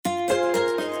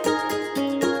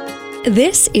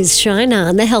This is Shine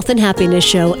On, the Health and Happiness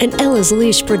Show, an Ella's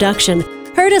Leash production.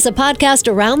 Heard as a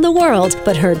podcast around the world,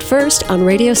 but heard first on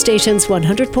radio stations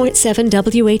 100.7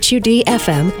 WHUD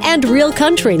FM and Real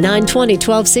Country 920,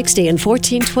 1260, and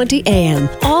 1420 AM,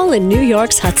 all in New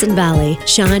York's Hudson Valley.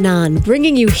 Shine On,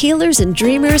 bringing you healers and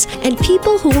dreamers and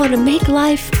people who want to make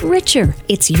life richer.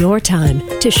 It's your time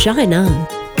to shine on.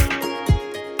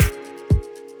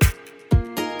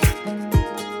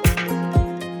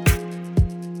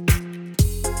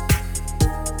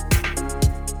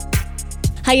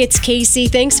 Hi, it's Casey.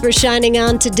 Thanks for shining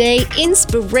on today.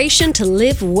 Inspiration to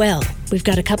live well. We've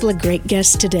got a couple of great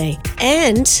guests today.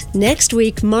 And next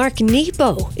week, Mark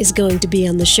Nepo is going to be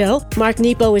on the show. Mark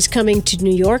Nepo is coming to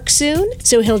New York soon,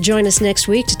 so he'll join us next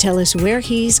week to tell us where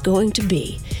he's going to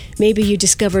be. Maybe you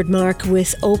discovered Mark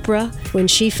with Oprah when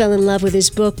she fell in love with his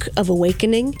book of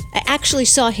Awakening. I actually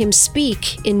saw him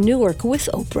speak in Newark with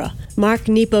Oprah. Mark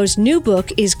Nepo's new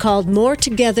book is called More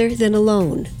Together Than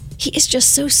Alone. He is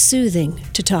just so soothing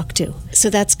to talk to. So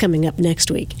that's coming up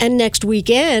next week. And next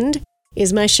weekend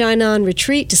is my Shine On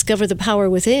retreat, Discover the Power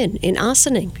Within, in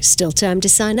Ossining. Still time to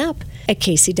sign up at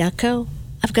casey.co.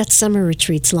 I've got summer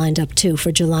retreats lined up too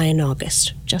for July and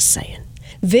August. Just saying.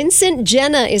 Vincent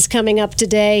Genna is coming up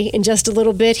today in just a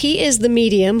little bit. He is the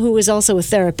medium who is also a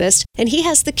therapist, and he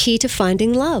has the key to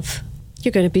finding love.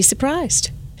 You're going to be surprised.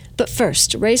 But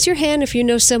first, raise your hand if you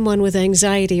know someone with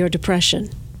anxiety or depression,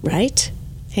 right?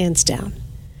 Hands down.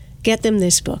 Get them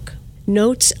this book,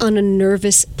 Notes on a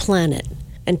Nervous Planet,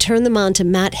 and turn them on to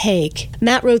Matt Haig.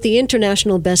 Matt wrote the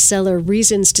international bestseller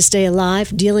Reasons to Stay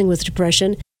Alive, Dealing with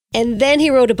Depression, and then he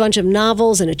wrote a bunch of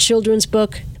novels and a children's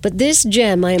book. But this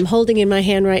gem I am holding in my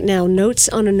hand right now, Notes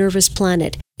on a Nervous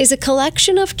Planet, is a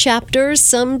collection of chapters,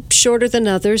 some shorter than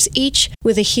others, each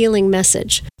with a healing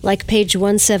message, like page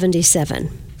 177.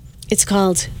 It's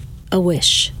called A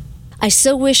Wish. I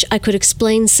so wish I could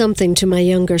explain something to my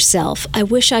younger self. I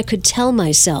wish I could tell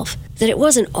myself that it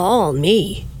wasn't all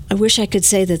me. I wish I could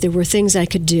say that there were things I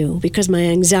could do because my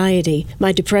anxiety,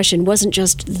 my depression wasn't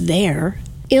just there.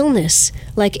 Illness,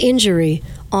 like injury,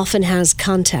 often has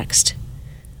context.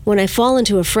 When I fall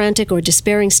into a frantic or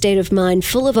despairing state of mind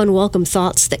full of unwelcome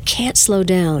thoughts that can't slow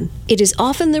down, it is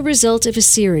often the result of a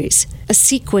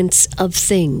sequence of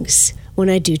things. When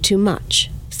I do too much,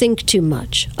 think too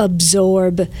much,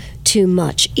 absorb too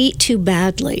much, eat too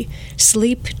badly,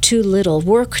 sleep too little,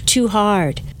 work too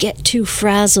hard, get too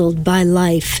frazzled by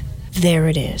life. There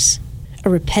it is. A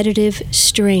repetitive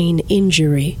strain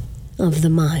injury of the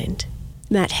mind.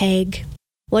 Matt Haig,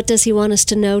 what does he want us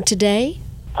to know today?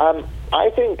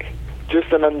 I think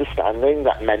just an understanding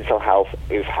that mental health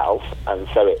is health, and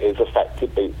so it is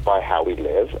affected by how we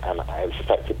live, and it's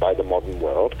affected by the modern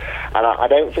world. And I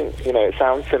don't think, it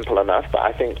sounds simple enough, but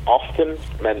I think often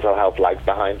mental health lags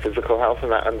behind physical health in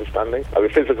that understanding.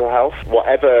 With physical health,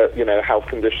 whatever, health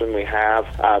condition we have,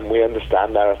 we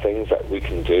understand there are things that we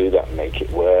can do that make it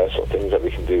worse, or things that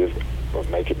we can do that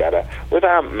make it better. With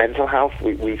our mental health,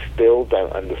 we still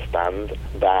don't understand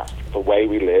that the way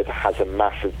we live has a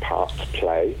massive part to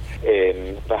play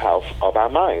in the health of our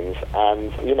minds.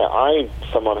 And, I'm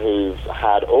someone who's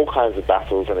had all kinds of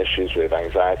battles and issues with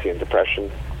anxiety and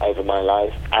depression over my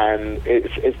life, and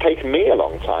it's taken me a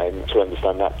long time to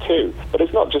understand that too. But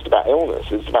it's not just about illness,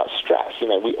 it's about stress.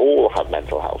 We all have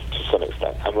mental health to some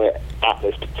extent, and we're at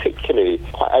this particularly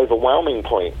quite overwhelming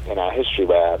point in our history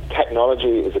where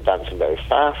technology is advancing very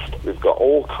fast. We've got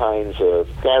all kinds of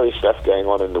scary stuff going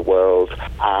on in the world,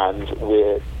 and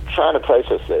we're trying to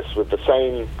process this with the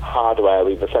same hardware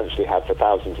we've essentially had for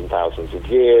thousands and thousands of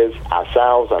years,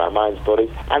 ourselves and our mind's body,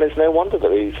 and it's no wonder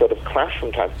that we sort of clash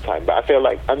from time to time. But I feel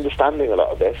like understanding a lot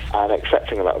of this and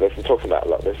accepting a lot of this and talking about a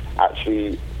lot of this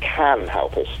actually can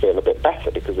help us feel a bit better,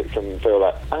 because it can feel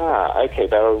like, okay,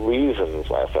 there are reasons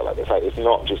why I feel like this. Like, it's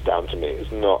not just down to me.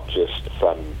 It's not just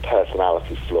some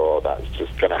personality flaw that's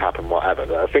just going to happen, whatever.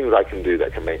 There are things I can do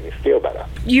that can make me feel better.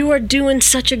 You are doing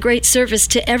such a great service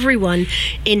to everyone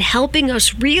in helping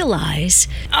us realize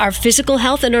our physical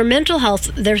health and our mental health.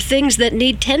 They're things that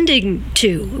need tending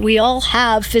to. We all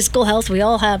have physical health. We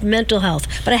all have mental health.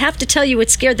 But I have to tell you, it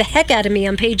scared the heck out of me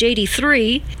on page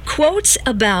 83. Quotes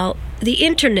about the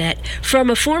internet from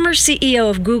a former CEO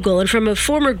of Google and from a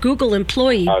former Google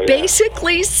employee,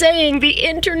 basically saying the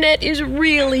internet is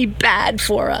really bad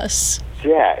for us.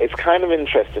 Yeah, it's kind of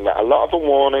interesting that a lot of the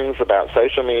warnings about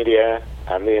social media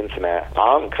and the internet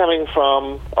aren't coming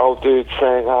from old dudes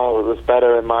saying, it was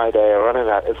better in my day or any of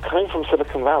that. It's coming from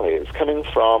Silicon Valley. It's coming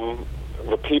from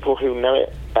the people who know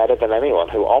it better than anyone,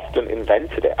 who often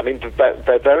invented it. I mean,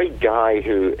 the very guy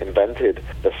who invented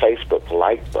the Facebook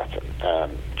like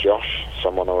button, Josh,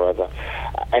 someone or other.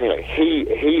 Anyway,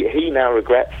 he now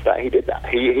regrets that he did that.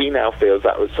 He now feels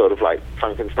that was sort of like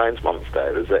Frankenstein's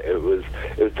monster. It was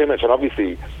too much, and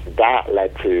obviously that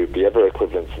led to the other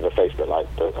equivalents of the Facebook like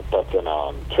button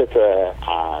on Twitter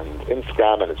and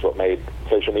Instagram, and it's what made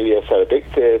social media so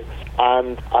addictive.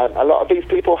 And a lot of these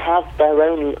people have their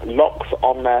own locks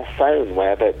on their phone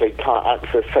where they can't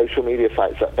access social media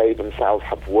sites that they themselves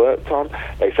have worked on.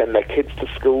 They send their kids to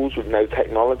schools with no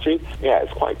technology. Yeah,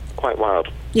 it's quite wild.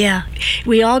 Yeah,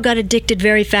 we all got addicted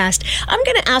very fast. I'm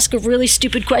going to ask a really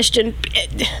stupid question.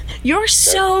 You're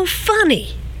so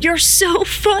funny. You're so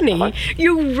funny.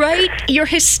 You write, you're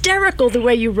hysterical the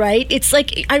way you write. It's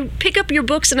like I pick up your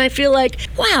books and I feel like,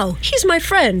 wow, he's my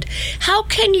friend. How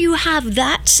can you have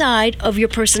that side of your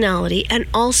personality and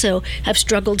also have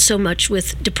struggled so much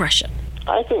with depression?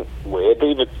 I think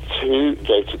weirdly the two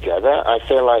go together. I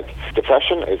feel like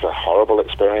depression is a horrible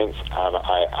experience, and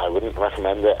I wouldn't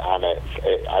recommend it, and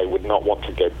I would not want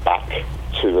to go back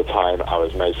to the time I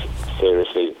was most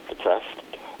seriously depressed.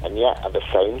 And yet, at the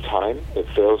same time, it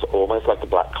feels almost like a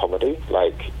black comedy,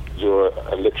 like you're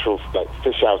a literal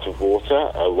fish out of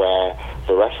water, where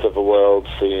the rest of the world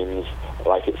seems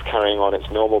like it's carrying on its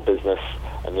normal business,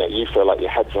 and yet you feel like your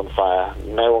head's on fire.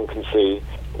 No one can see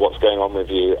what's going on with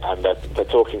you, and they're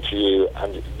talking to you,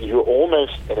 and you're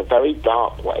almost, in a very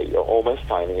dark way, you're almost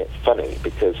finding it funny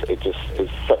because it just is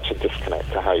such a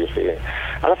disconnect to how you're feeling.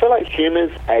 And I feel like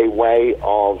humor's a way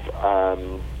of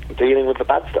dealing with the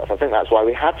bad stuff. I think that's why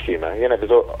we have humor. You know, there's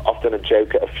often a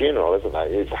joke at a funeral, isn't there?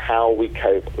 It's how we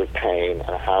cope with pain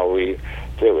and how we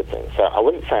deal with things. So I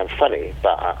wouldn't say I'm funny,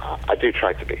 but I do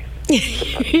try to be.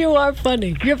 You are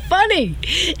funny. You're funny.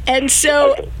 And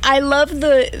so okay.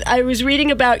 I was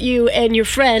reading about you and your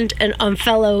friend and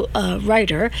fellow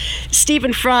writer,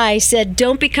 Stephen Fry, said,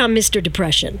 don't become Mr.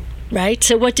 Depression, right?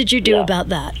 So what did you do about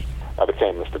that? I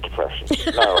became Mr. Depression.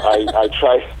 No, I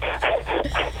tried...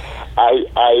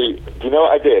 do you know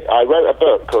what I did? I wrote a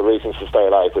book called Reasons to Stay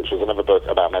Alive, which was another book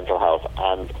about mental health,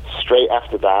 and straight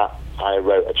after that, I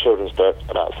wrote a children's book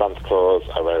about Santa Claus.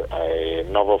 I wrote a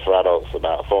novel for adults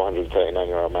about a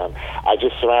 439-year-old man. I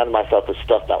just surrounded myself with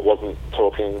stuff that wasn't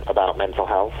talking about mental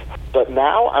health. But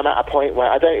now I'm at a point where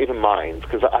I don't even mind,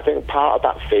 because I think part of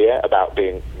that fear about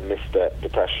being Mr.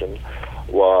 Depression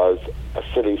was a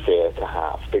silly fear to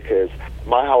have, because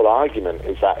my whole argument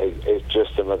is that it's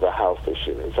just another health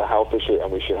issue. It's a health issue,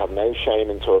 and we should have no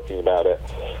shame in talking about it.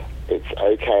 It's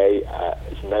okay.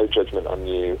 It's no judgment on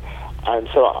you. And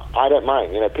so I don't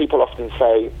mind. You know, people often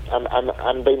say,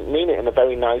 and they mean it in a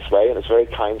very nice way, and it's a very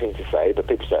kind thing to say, but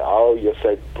people say, oh, you're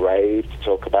so brave to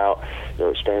talk about your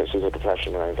experiences of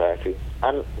depression and anxiety.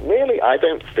 And really, I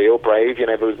don't feel brave. You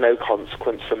know, there was no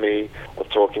consequence for me of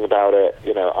talking about it.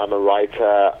 You know, I'm a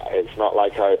writer. It's not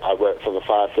like I work for the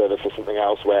fire service or something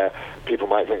else where people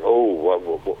might think, oh,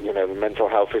 well, you know, mental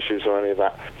health issues or any of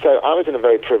that. So I was in a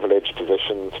very privileged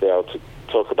position to be able to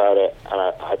talk about it, and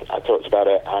I talked about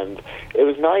it, and it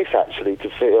was nice, actually, to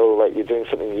feel like you're doing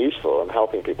something useful and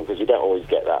helping people, because you don't always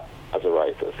get that as a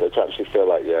writer. So to actually feel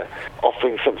like you're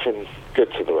offering something good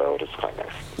to the world is quite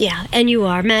nice. Yeah, and you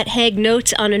are. Matt Haig,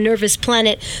 Notes on a Nervous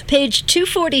Planet, page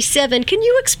 247. Can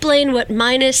you explain what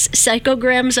minus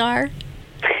psychograms are?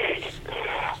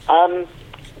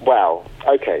 Well,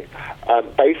 okay.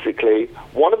 Basically,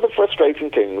 one of the frustrating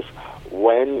things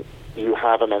when you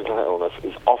have a mental illness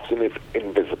is often it's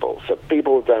invisible, so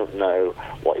people don't know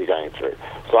what you're going through.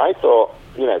 So I thought,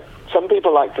 you know, some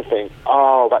people like to think,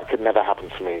 oh, that could never happen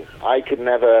to me. I could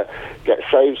never get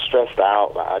so stressed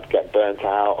out that I'd get burnt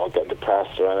out or get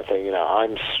depressed or anything. You know,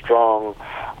 I'm strong,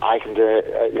 I can do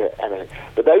it, anything.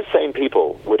 But those same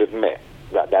people would admit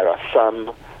that there are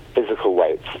some physical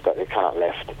weights that they can't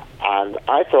lift. And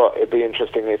I thought it'd be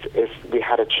interesting if we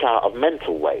had a chart of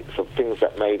mental weights, of things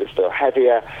that made us feel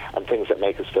heavier and things that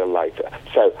make us feel lighter.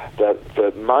 So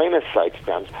the minus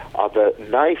psychograms are the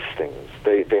nice things,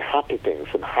 the happy things,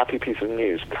 some happy piece of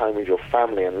news, time with your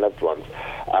family and loved ones,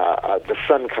 the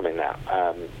sun coming out,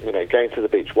 you know, going to the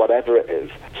beach, whatever it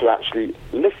is, to actually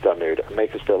lift our mood and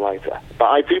make us feel lighter. But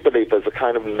I do believe there's a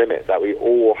kind of limit that we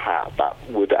all have that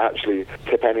would actually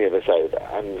tip any of us over.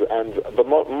 And the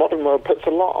modern world puts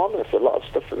a lot on us, a lot of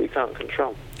stuff that we can't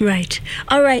control. Right.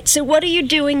 All right. So what are you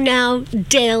doing now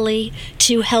daily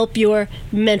to help your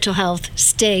mental health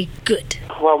stay good?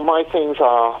 Well, my things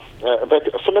are,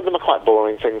 some of them are quite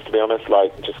boring things, to be honest,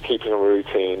 like just keeping a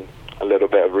routine. a little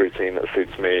bit of routine that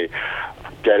suits me,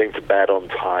 getting to bed on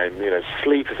time.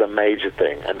 Sleep is a major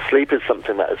thing, and sleep is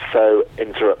something that is so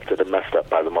interrupted and messed up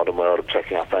by the modern world of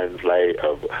checking our phones late,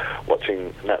 of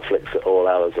watching Netflix at all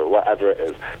hours, or whatever it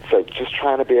is. So just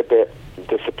trying to be a bit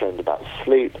disciplined about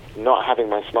sleep, not having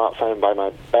my smartphone by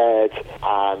my bed,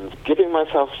 and giving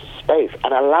myself space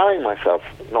and allowing myself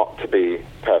not to be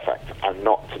perfect, and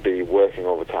not to be working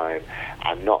all the time,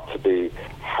 and not to be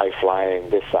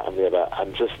high-flying, this, that, and the other,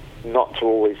 and just not to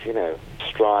always,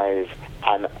 strive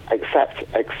and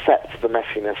accept the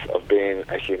messiness of being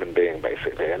a human being,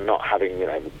 basically, and not having,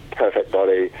 perfect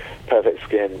body, perfect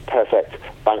skin, perfect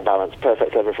bank balance,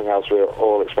 perfect everything else we're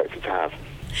all expected to have.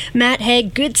 Matt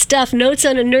Haig, good stuff. Notes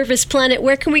on a Nervous Planet.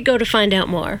 Where can we go to find out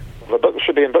more? The book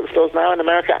should be in bookstores now in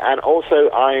America, and also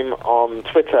I'm on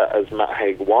Twitter as Matt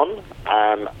Haig1,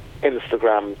 and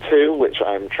Instagram too, which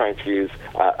I'm trying to use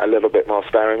a little bit more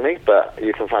sparingly, but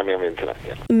you can find me on the internet.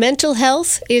 Yeah. Mental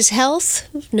health is health,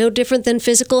 no different than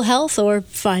physical health or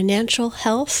financial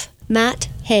health. Matt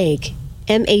Haig,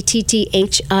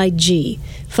 Matthig.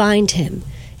 Find him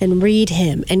and read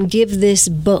him and give this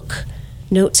book,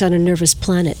 Notes on a Nervous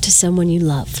Planet, to someone you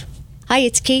love. Hi,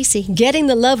 it's Casey. Getting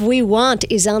the Love We Want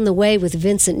is on the way with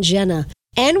Vincent Genna.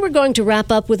 And we're going to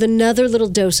wrap up with another little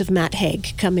dose of Matt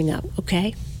Haig coming up,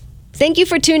 okay? Thank you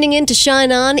for tuning in to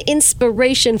Shine On,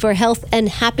 inspiration for health and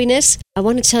happiness. I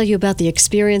want to tell you about the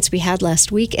experience we had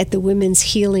last week at the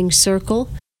Women's Healing Circle.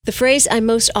 The phrase I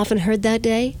most often heard that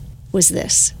day was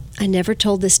this: I never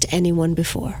told this to anyone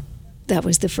before. That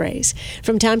was the phrase.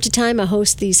 From time to time, I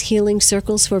host these healing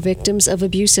circles for victims of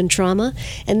abuse and trauma,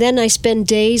 and then I spend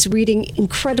days reading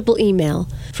incredible email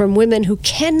from women who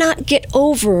cannot get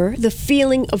over the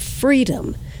feeling of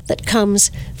freedom that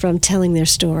comes from telling their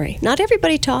story. Not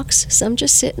everybody talks. Some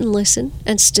just sit and listen,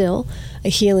 and still a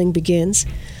healing begins.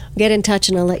 Get in touch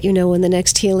and I'll let you know when the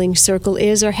next healing circle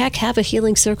is, or heck, have a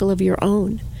healing circle of your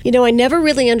own. I never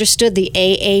really understood the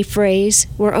AA phrase,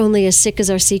 we're only as sick as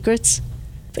our secrets.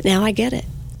 But now I get it.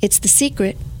 It's the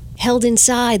secret held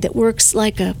inside that works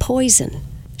like a poison.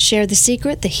 Share the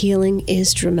secret, the healing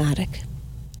is dramatic.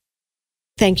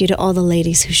 Thank you to all the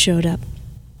ladies who showed up.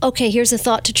 Okay, here's a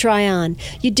thought to try on.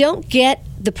 You don't get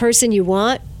the person you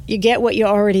want, you get what you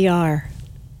already are.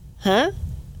 Huh?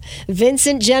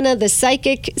 Vincent Genna, the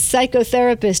psychic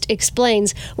psychotherapist,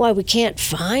 explains why we can't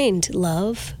find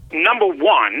love. Number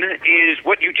one is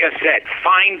what you just said,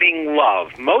 finding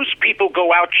love. Most people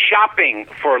go out shopping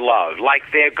for love, like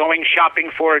they're going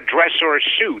shopping for a dress or a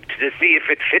suit to see if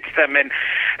it fits them, and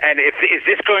is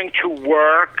this going to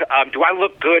work? Do I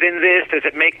look good in this? Does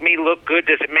it make me look good?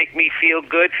 Does it make me feel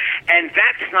good? And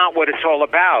that's not what it's all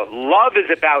about. Love is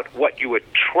about what you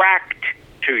attract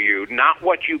to you, not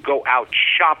what you go out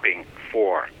shopping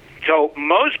for. So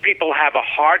most people have a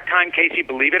hard time, Casey,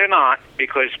 believe it or not,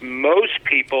 because most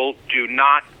people do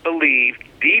not believe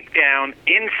deep down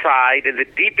inside, in the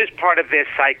deepest part of their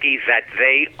psyche, that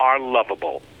they are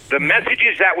lovable. The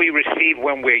messages that we receive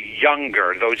when we're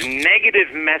younger, those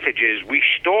negative messages, we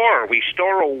store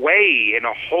away in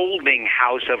a holding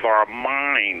house of our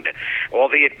mind. All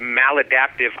the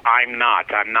maladaptive, I'm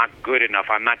not good enough,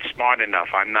 I'm not smart enough,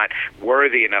 I'm not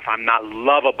worthy enough, I'm not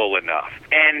lovable enough.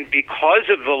 And because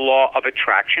of the law of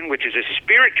attraction, which is a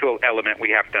spiritual element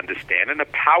we have to understand, and the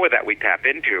power that we tap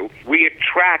into, we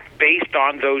attract based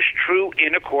on those true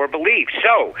inner core beliefs.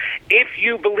 So, if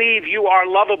you believe you are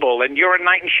lovable and you're a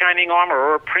knight in shining armor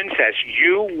or a princess,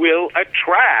 you will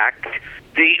attract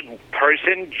the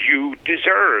person you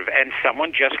deserve and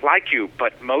someone just like you.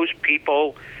 But most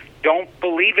people don't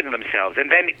believe in themselves.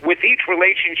 And then with each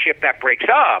relationship that breaks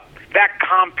up, that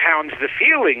compounds the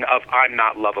feeling of I'm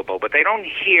not lovable, but they don't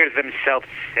hear themselves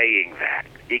saying that.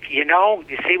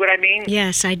 You see what I mean?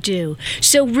 Yes, I do.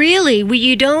 So really,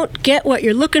 you don't get what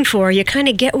you're looking for, you kind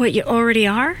of get what you already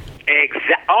are?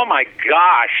 Oh my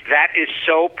gosh, that is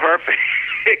so perfect.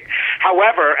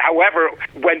 However,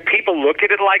 when people look at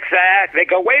it like that, they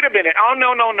go, wait a minute, oh,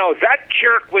 no, that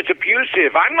jerk was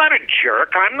abusive. I'm not a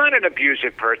jerk. I'm not an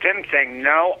abusive person. Saying,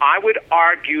 no, I would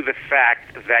argue the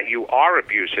fact that you are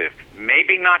abusive.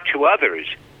 Maybe not to others,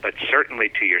 but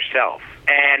certainly to yourself.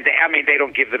 And, they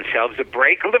don't give themselves a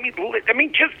break.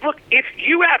 Just look, if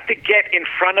you have to get in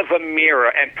front of a mirror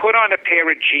and put on a pair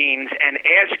of jeans and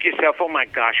ask yourself, oh my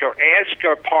gosh, or ask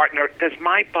your partner, does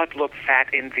my butt look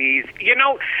fat in these?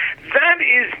 That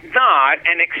is not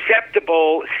an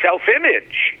acceptable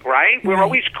self-image, right? We're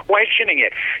always questioning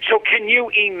it. So can you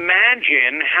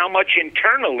imagine how much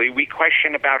internally we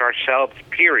question about ourselves,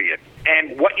 period?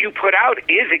 And what you put out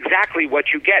is exactly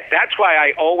what you get. That's why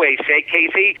I always say,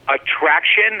 Casey, attract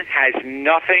attraction has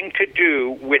nothing to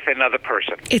do with another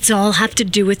person. It's all have to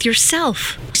do with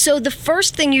yourself. So the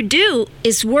first thing you do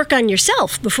is work on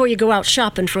yourself before you go out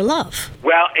shopping for love.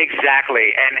 Well,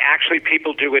 exactly. And actually,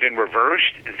 people do it in reverse.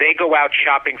 They go out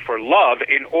shopping for love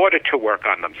in order to work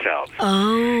on themselves.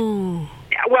 Oh.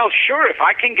 Well, sure, if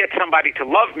I can get somebody to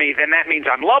love me, then that means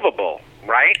I'm lovable,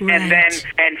 right? And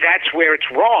that's where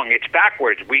it's wrong. It's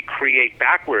backwards. We create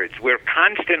backwards. We're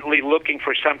constantly looking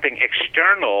for something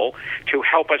external to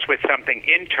help us with something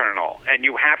internal. And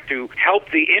you have to help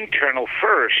the internal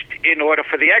first in order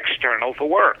for the external to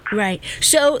work. Right.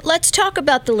 So let's talk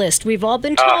about the list. We've all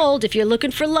been told if you're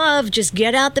looking for love, just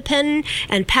get out the pen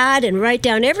and pad and write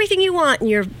down everything you want in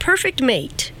your perfect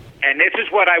mate. And this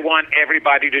is what I want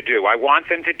everybody to do. I want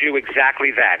them to do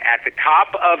exactly that. At the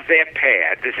top of their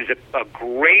pad, this is a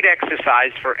great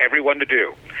exercise for everyone to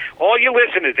do. All you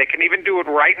listeners, they can even do it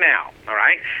right now, all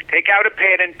right? Take out a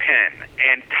pad and pen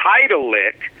and title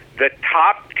it The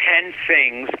Top 10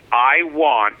 Things I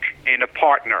Want in a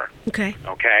Partner. Okay.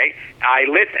 Okay? I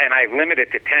limit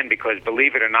it to 10 because,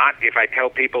 believe it or not, if I tell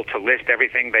people to list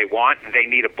everything they want, they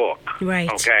need a book.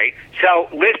 Right. Okay? So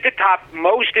list the top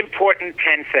most important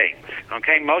 10 things.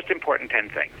 Okay? Most important 10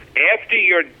 things. After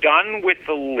you're done with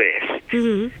the list,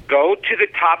 go to the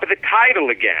top of the title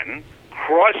again,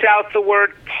 cross out the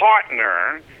word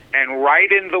partner, and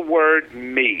write in the word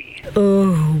me.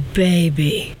 Oh,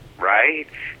 baby. Right?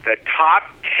 The top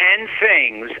 10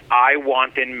 things I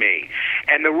want in me.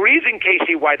 And the reason,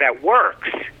 Casey, why that works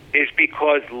is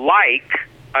because like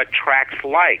attracts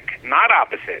like, not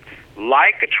opposites.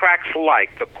 Like attracts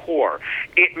like, the core.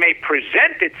 It may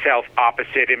present itself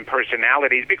opposite in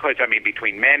personalities because,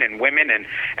 between men and women, and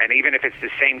even if it's the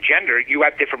same gender, you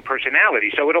have different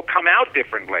personalities. So it'll come out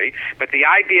differently. But the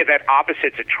idea that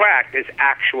opposites attract is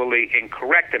actually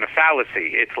incorrect and a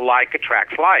fallacy. It's like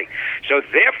attracts like. So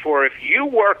therefore, if you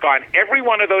work on every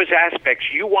one of those aspects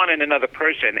you want in another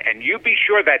person, and you be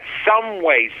sure that some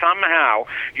way, somehow,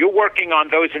 you're working on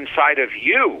those inside of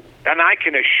you, then I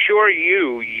can assure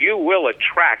you, you will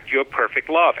attract your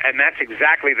perfect love. And that's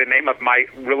exactly the name of my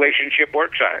relationship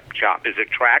workshop, is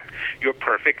Attract Your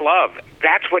Perfect Love.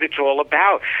 That's what it's all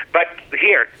about. But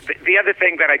here, the other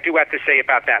thing that I do have to say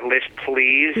about that list,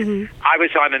 please, I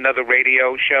was on another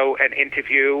radio show, an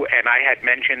interview, and I had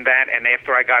mentioned that, and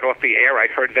after I got off the air, I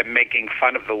heard them making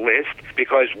fun of the list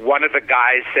because one of the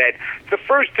guys said, the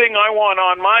first thing I want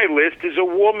on my list is a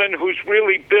woman who's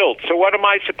really built. So what am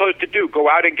I supposed to do? Go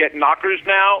out and get knockers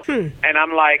now? And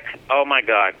I'm like, oh my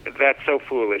God, that's so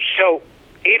foolish. So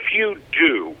if you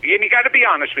do, and you got to be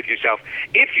honest with yourself,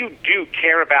 if you do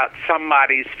care about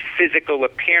somebody's physical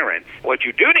appearance, what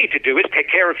you do need to do is take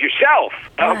care of yourself,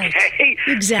 okay? Right.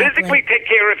 Exactly. Physically take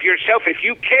care of yourself. If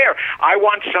you care, I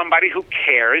want somebody who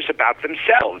cares about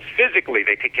themselves. Physically,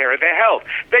 they take care of their health.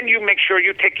 Then you make sure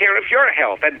you take care of your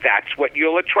health, and that's what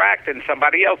you'll attract in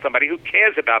somebody else, somebody who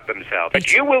cares about themselves.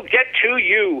 But you will get to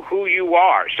you who you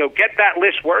are, so get that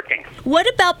list working.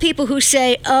 What about people who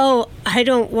say, oh, I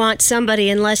don't want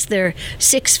somebody unless they're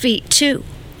 6'2".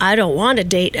 I don't want to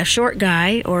date a short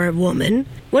guy or a woman.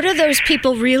 What are those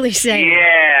people really saying?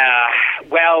 Yeah,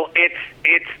 well, it's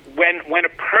when a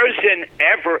person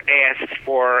ever asks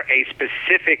for a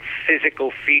specific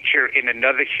physical feature in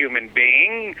another human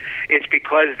being, it's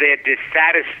because they're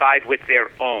dissatisfied with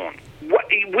their own.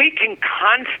 We can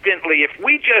constantly, if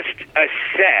we just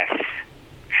assess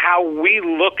how we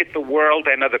look at the world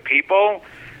and other people,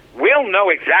 we'll know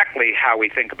exactly how we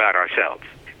think about ourselves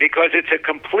because it's a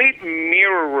complete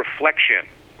mirror reflection,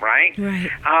 right? Right.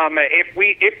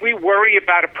 If we worry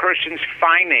about a person's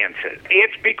finances,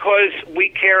 it's because we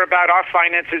care about our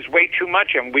finances way too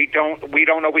much, and we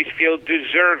don't always feel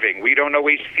deserving. We don't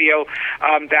always feel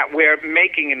that we're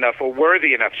making enough or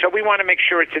worthy enough. So we want to make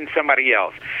sure it's in somebody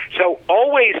else. So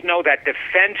always know that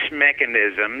defense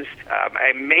mechanisms,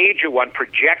 a major one,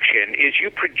 projection, is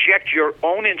you project your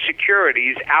own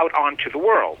insecurities out onto the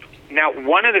world. Now,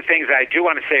 one of the things I do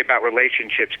want to say about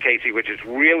relationships, Casey, which is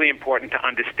really important to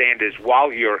understand, is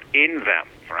while you're in them,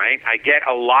 right? I get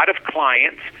a lot of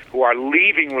clients who are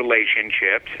leaving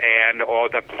relationships or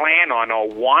the plan on or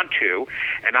want to,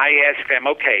 and I ask them,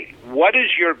 okay, what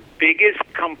is your biggest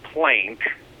complaint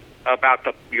about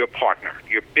your partner?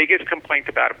 Your biggest complaint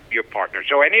about your partner.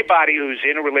 So anybody who's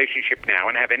in a relationship now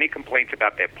and have any complaints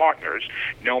about their partners,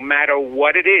 no matter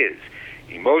what it is,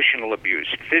 emotional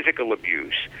abuse, physical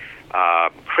abuse,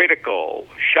 critical,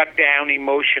 shut down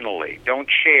emotionally, don't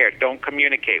share, don't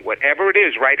communicate, whatever it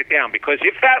is, write it down. Because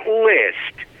if that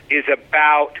list is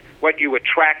about what you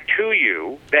attract to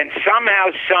you, then somehow,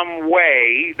 some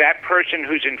way, that person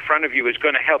who's in front of you is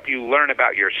going to help you learn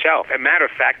about yourself. As a matter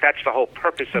of fact, that's the whole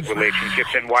purpose of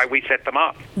relationships and why we set them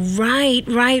up.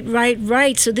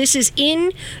 Right. So this is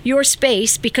in your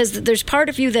space because there's part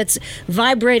of you that's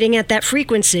vibrating at that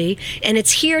frequency, and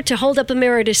it's here to hold up a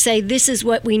mirror to say, this is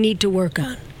what we need to work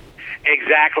on.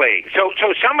 Exactly. So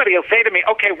somebody will say to me,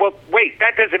 okay, well, wait,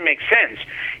 that doesn't make sense.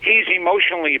 He's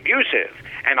emotionally abusive.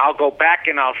 And I'll go back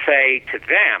and I'll say to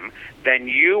them, then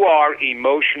you are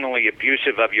emotionally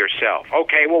abusive of yourself.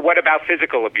 Okay, well, what about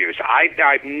physical abuse?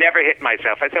 I've never hit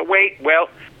myself. I said, wait, well,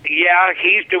 yeah,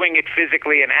 he's doing it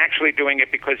physically and actually doing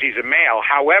it because he's a male.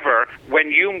 However,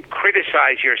 when you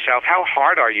criticize yourself, how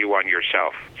hard are you on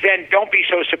yourself? Then don't be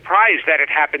so surprised that it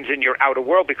happens in your outer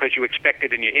world because you expect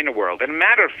it in your inner world. And a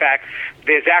matter of fact,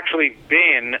 there's actually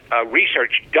been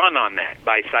research done on that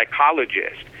by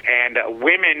psychologists. And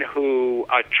women who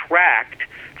attract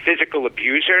physical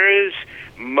abusers,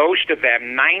 most of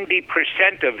them,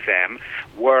 90% of them,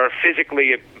 were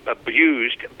physically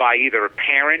abused by either a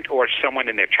parent or someone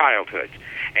in their childhood.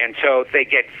 And so they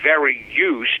get very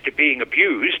used to being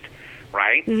abused,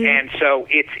 right? Mm-hmm. And so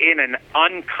it's in an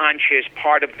unconscious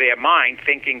part of their mind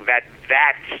thinking that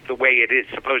that's the way it is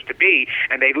supposed to be,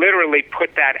 and they literally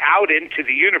put that out into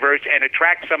the universe and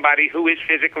attract somebody who is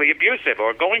physically abusive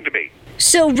or going to be.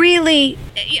 So really,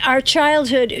 our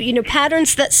childhood,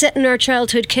 patterns that set in our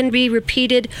childhood can be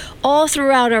repeated all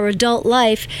throughout our adult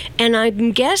life, and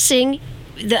I'm guessing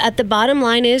at the bottom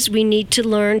line is we need to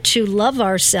learn to love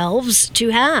ourselves to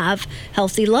have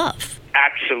healthy love.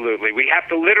 Absolutely. We have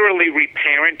to literally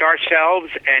reparent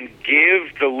ourselves and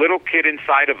give the little kid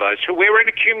inside of us, who we're an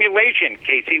accumulation,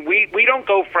 Casey. We don't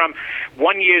go from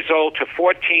 1 year old to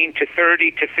 14 to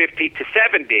 30 to 50 to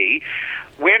 70.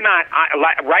 We're not,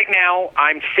 right now,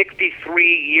 I'm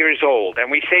 63 years old,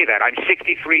 and we say that, I'm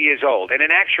 63 years old. And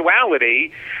in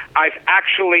actuality, I've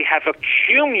actually have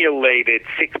accumulated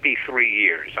 63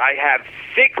 years. I have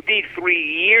 63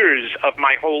 years of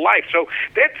my whole life. So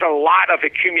that's a lot of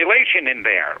accumulation in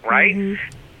there, right?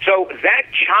 Mm-hmm. So that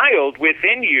child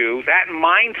within you, that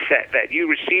mindset that you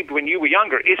received when you were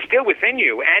younger, is still within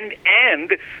you.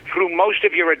 And through most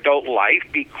of your adult life,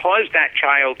 because that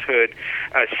childhood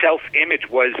self-image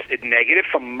was negative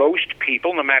for most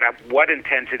people, no matter what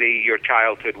intensity your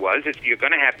childhood was, you're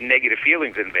going to have negative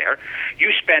feelings in there.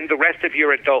 You spend the rest of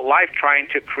your adult life trying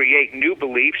to create new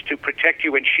beliefs to protect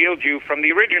you and shield you from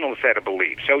the original set of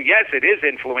beliefs. So yes, it is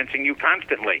influencing you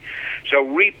constantly. So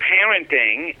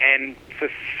reparenting and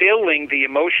fulfilling the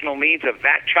emotional needs of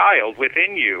that child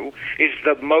within you is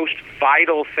the most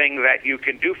vital thing that you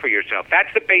can do for yourself.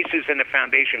 That's the basis and the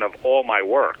foundation of all my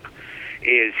work,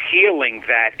 is healing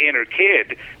that inner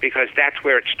kid, because that's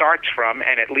where it starts from,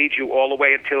 and it leads you all the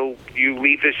way until you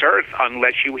leave this earth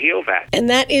unless you heal that. And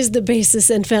that is the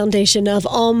basis and foundation of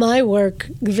all my work,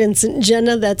 Vincent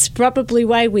Genna. That's probably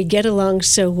why we get along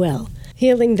so well.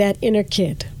 Healing that inner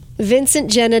kid.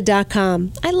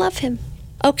 VincentGenna.com. I love him.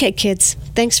 Okay, kids,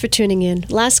 thanks for tuning in.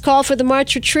 Last call for the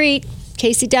March retreat,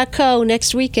 Casey.co,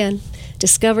 next weekend.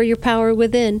 Discover your power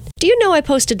within. Do you know I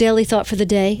post a daily thought for the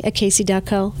day at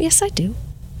Casey.co? Yes, I do.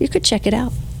 You could check it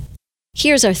out.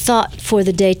 Here's our thought for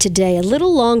the day today, a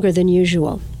little longer than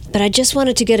usual, but I just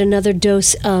wanted to get another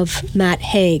dose of Matt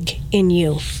Haig in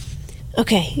you.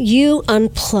 Okay, you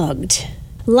unplugged.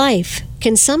 Life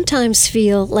can sometimes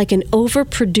feel like an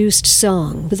overproduced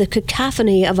song with a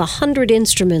cacophony of 100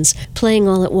 instruments playing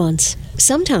all at once.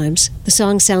 Sometimes the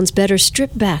song sounds better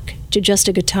stripped back to just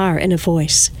a guitar and a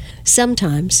voice.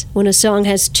 Sometimes, when a song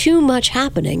has too much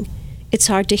happening, it's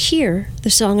hard to hear the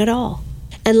song at all.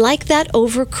 And like that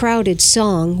overcrowded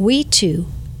song, we too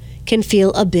can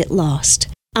feel a bit lost.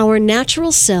 Our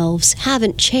natural selves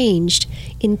haven't changed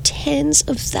in tens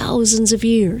of thousands of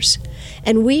years.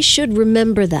 And we should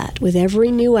remember that with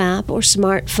every new app or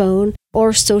smartphone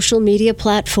or social media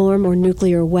platform or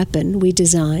nuclear weapon we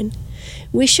design.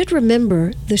 We should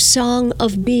remember the song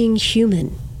of being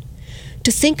human.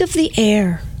 To think of the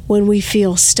air when we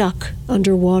feel stuck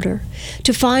underwater.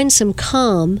 To find some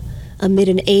calm amid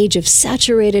an age of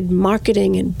saturated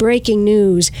marketing and breaking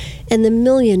news and the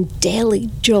million daily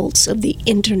jolts of the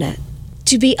internet.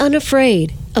 To be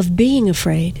unafraid of being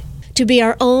afraid. To be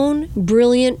our own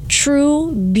brilliant,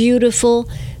 true, beautiful,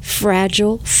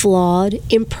 fragile, flawed,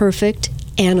 imperfect,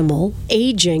 animal,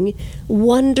 aging,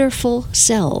 wonderful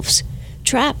selves,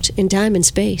 trapped in time and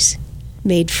space,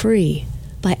 made free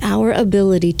by our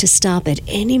ability to stop at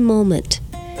any moment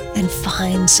and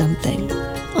find something,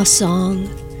 a song,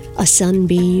 a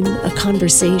sunbeam, a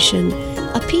conversation,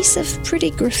 a piece of pretty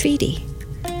graffiti.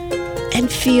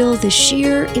 and feel the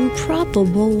sheer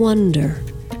improbable wonder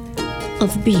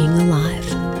of being alive.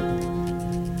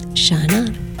 Shine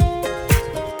on.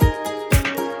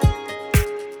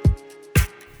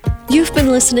 You've been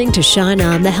listening to Shine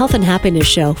On, the Health and Happiness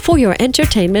Show, for your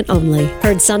entertainment only.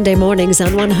 Heard Sunday mornings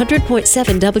on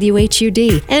 100.7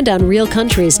 WHUD and on Real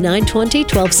Country's 920,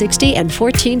 1260, and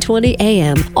 1420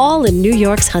 AM, all in New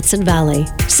York's Hudson Valley.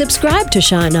 Subscribe to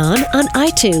Shine On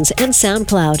iTunes and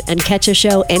SoundCloud, and catch a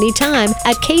show anytime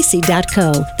at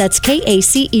kacey.co. That's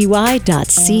KACEY.co.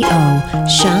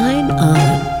 Shine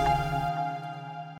On.